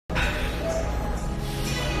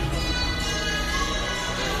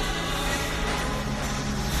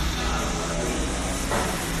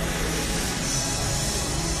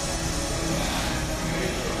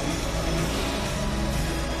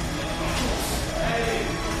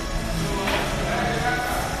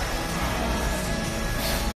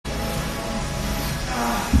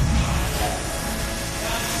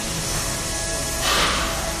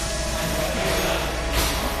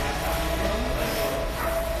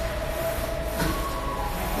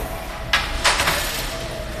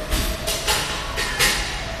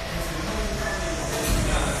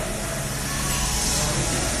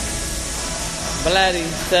Vladdy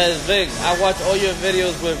says, Vic, I watch all your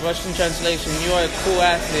videos with Russian translation. You are a cool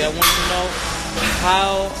athlete. I want to know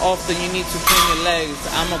how often you need to clean your legs.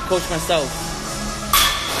 I'm a coach myself.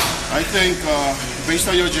 I think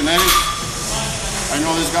based on your genetics, I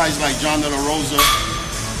know there's guys like John De La Rosa,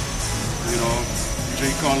 you know,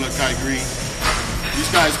 Jay Conlon, Kai Green.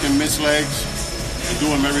 These guys can miss legs and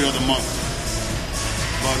do them every other month.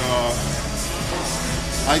 But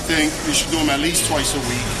I think you should do them at least twice a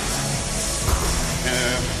week.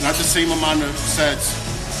 Not the same amount of sets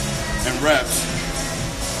and reps,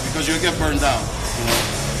 because you'll get burned out. You know?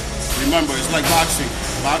 Remember, it's like boxing.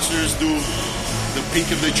 Boxers do the peak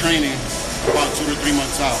of their training about 2 to 3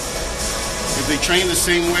 months out. If they train the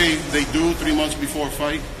same way they do 3 months before a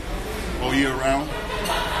fight, all year round,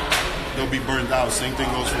 they'll be burned out. Same thing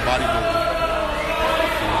goes for bodybuilding.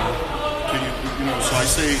 So I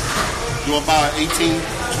say do about 18,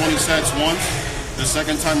 20 sets once. The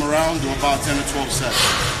second time around, do about 10 or 12 sets.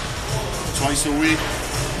 Twice a week.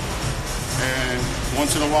 And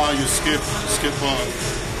once in a while, you skip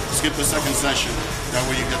the second session. That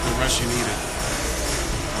way you get the rest you needed.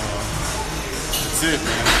 That's it,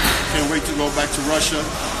 man. Can't wait to go back to Russia.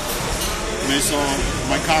 Miss all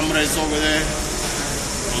my comrades over there.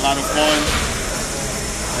 A lot of fun.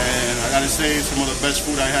 And I gotta say, some of the best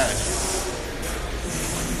food I had.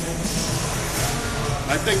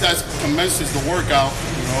 I think that commences the workout,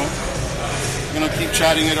 you know. I'm gonna keep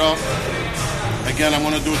chatting it up. Again, I'm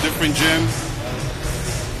gonna do a different gym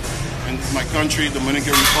in my country,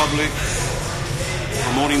 Dominican Republic,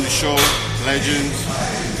 promoting the show, Legends.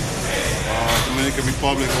 Dominican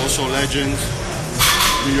Republic, also Legends.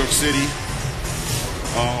 New York City.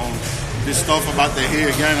 This stuff about the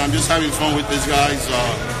hate, again, I'm just having fun with these guys.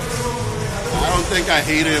 I don't think I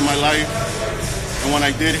hated in my life. And when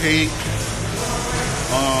I did hate,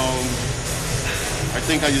 I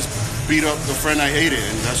think I just beat up the friend I hated,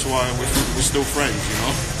 and that's why we're still friends, you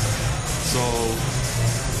know? So,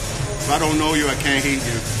 if I don't know you, I can't hate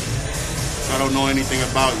you. If I don't know anything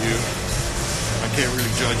about you, I can't really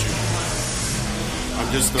judge you. I'm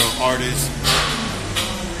just an artist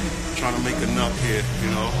trying to make a nut here, you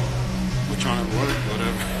know? We're trying to work,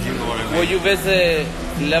 whatever, you know what I mean? Will you visit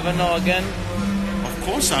Lebanon again? Of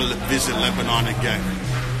course I'll visit Lebanon again.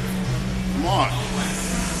 Come on.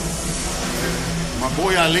 My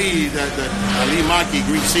boy Ali, Ali Maki,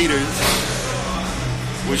 Greek Cedars,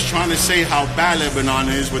 was trying to say how bad Lebanon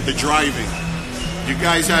is with the driving. You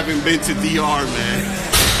guys haven't been to DR, man.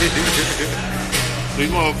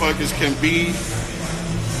 These motherfuckers can be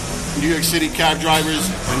New York City cab drivers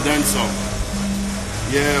and then some.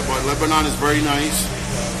 Yeah, but Lebanon is very nice.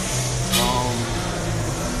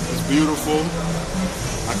 It's beautiful.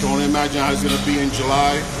 I can only imagine how it's going to be in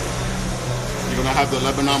July. You're going to have the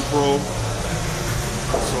Lebanon Pro.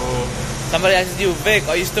 So, somebody asked you, Vic,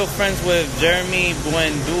 are you still friends with Jeremy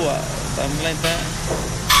Buendua? Something like that?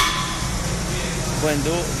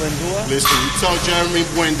 Buendua? Listen, you tell Jeremy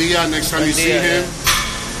Buendia next time you see him,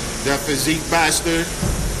 that physique bastard,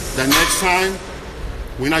 that next time,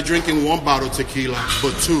 we're not drinking 1 bottle of tequila,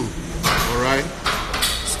 but 2. All right?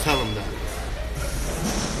 Just tell him that.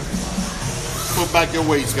 Put back your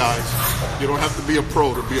weights, guys. You don't have to be a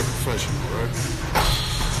pro to be a professional, right?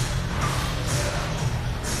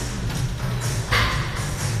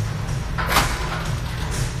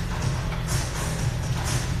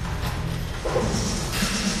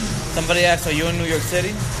 Somebody asked, are you in New York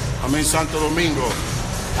City? I'm in Santo Domingo.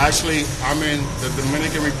 Actually, I'm in the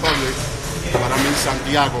Dominican Republic, but I'm in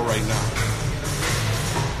Santiago right now.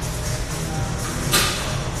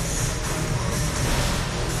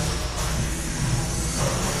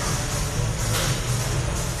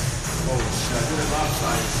 Oh, shit, I did it last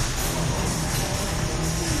night.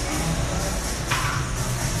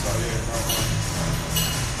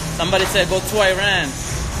 Somebody said, go to Iran.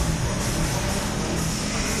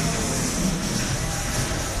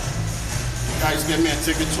 Guys, get me a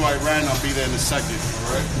ticket to Iran. I'll be there in a second,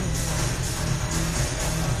 all right?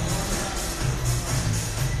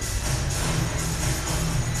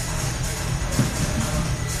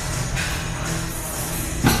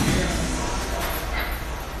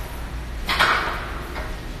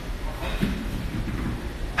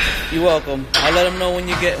 You're welcome. I'll let him know when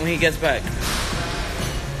he gets back.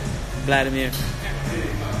 Vladimir.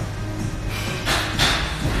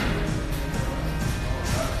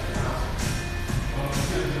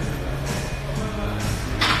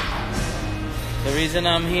 The reason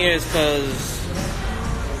I'm here is because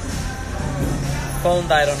phone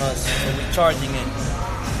died on us, so we're charging it.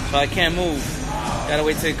 So I can't move. Gotta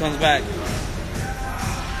wait till he comes back.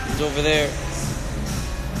 He's over there.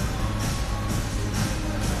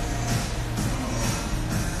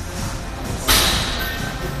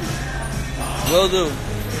 Will do.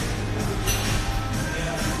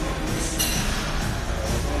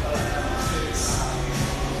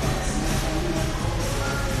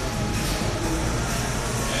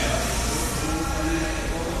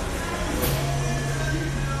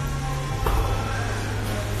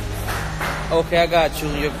 Okay, I got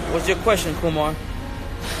you. What's your question, Kumar?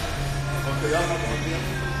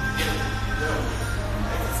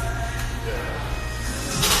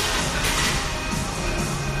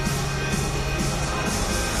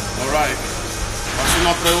 Alright. Hace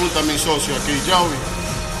una pregunta a mi socio aquí, Joey.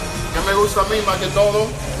 ¿Qué me gusta a mí más que todo?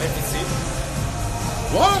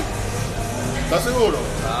 What? ¿Estás seguro?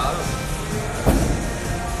 Claro.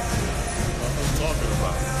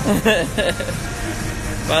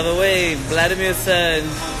 By the way, Vladimir said,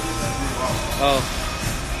 oh.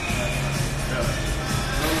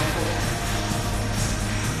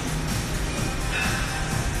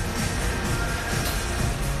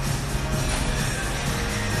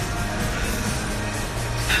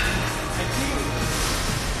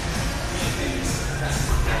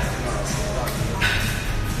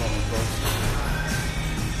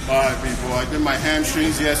 Alright, people. I did my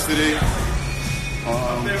hamstrings yesterday.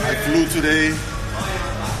 I flew today.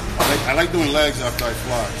 I like doing legs after I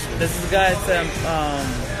fly. So. This is the guy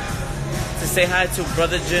to say hi to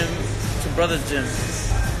Brother Jim,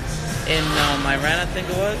 in Iran, I think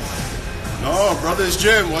it was. No, Brothers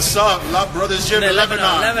Jim, what's up? Love Brothers Jim in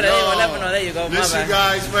Lebanon. Lebanon, there you go. Listen,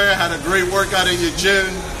 guys, man, had a great workout in your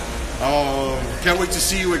gym. Can't wait to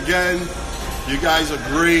see you again. You guys are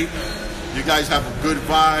great. You guys have a good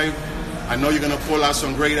vibe. I know you're gonna pull out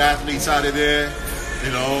some great athletes out of there.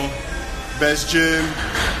 You know, best gym.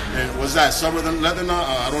 And was that Southern Lebanon?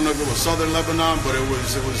 I don't know if it was Southern Lebanon, but it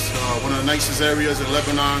was one of the nicest areas in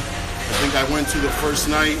Lebanon. I think I went to the first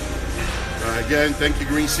night. Again, thank you,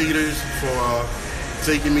 Green Cedars, for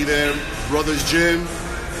taking me there. Brothers Gym.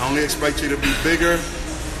 I only expect you to be bigger,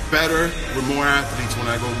 better, with more athletes when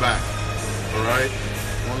I go back. All right?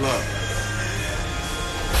 One love.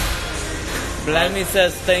 Vladimir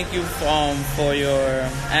says thank you for your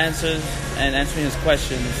answers and answering his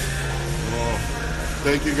questions. Well,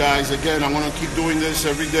 thank you guys again. I want to keep doing this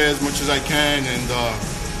every day as much as I can, and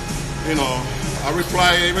you know, I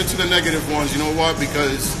reply even to the negative ones. You know what?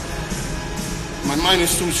 Because my mind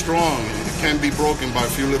is too strong. It can't be broken by a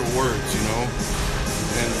few little words. You know,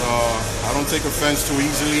 and I don't take offense too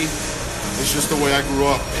easily. It's just the way I grew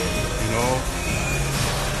up. You know,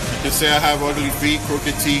 you can say I have ugly feet,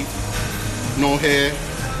 crooked teeth, no hair,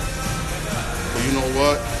 but you know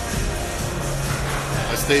what?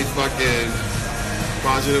 I stay fucking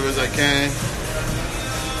positive as I can,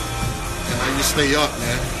 and I just stay up,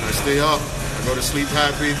 man. I stay up. I go to sleep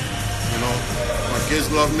happy. You know, my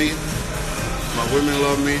kids love me. My women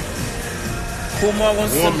love me. Kumar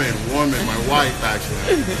wants woman, my wife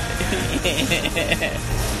actually.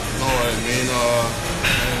 No, I mean,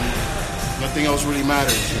 and nothing else really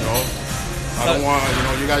matters, you know. I don't want, you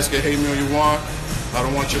know, you guys can hate me all you want. I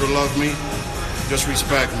don't want you to love me. Just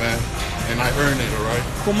respect, man. And I earn it, all right?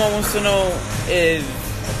 Kumar wants to know if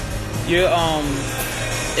you're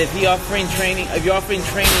if you're offering training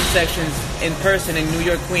sections in person in New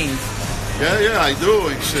York, Queens. Yeah, I do.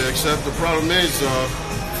 Except the problem is,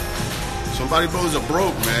 some bodybuilders are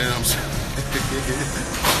broke, man.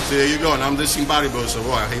 See, there you go. And I'm dissing bodybuilders. So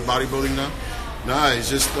what? I hate bodybuilding now? Nah, it's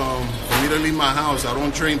just for me to leave my house. I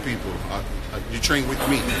don't train people. You train with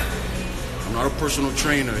me. I'm not a personal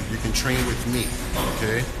trainer. You can train with me,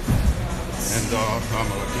 okay? And I'm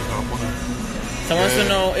gonna keep up on it. Someone wants to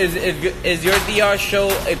know, is your DR show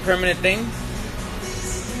a permanent thing?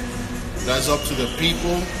 That's up to the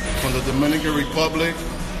people from the Dominican Republic.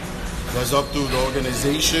 That's up to the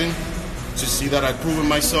organization to see that I've proven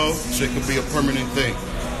myself, so it could be a permanent thing.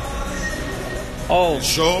 Oh. El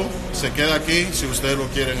show se queda aquí si ustedes lo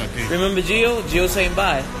quieren aquí. Remember Gio? Gio saying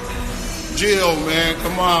bye. Gio, man,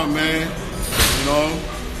 come on, man. You know,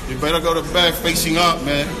 you better go to bed facing up,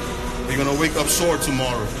 man. You're gonna wake up sore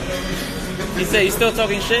tomorrow. You say you still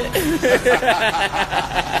talking shit?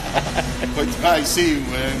 But I see you,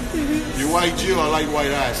 man. You white Jew, I like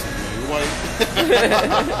white ass, man. You white.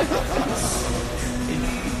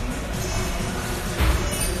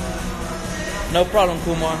 No problem,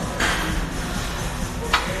 Kumar. All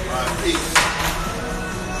right, peace.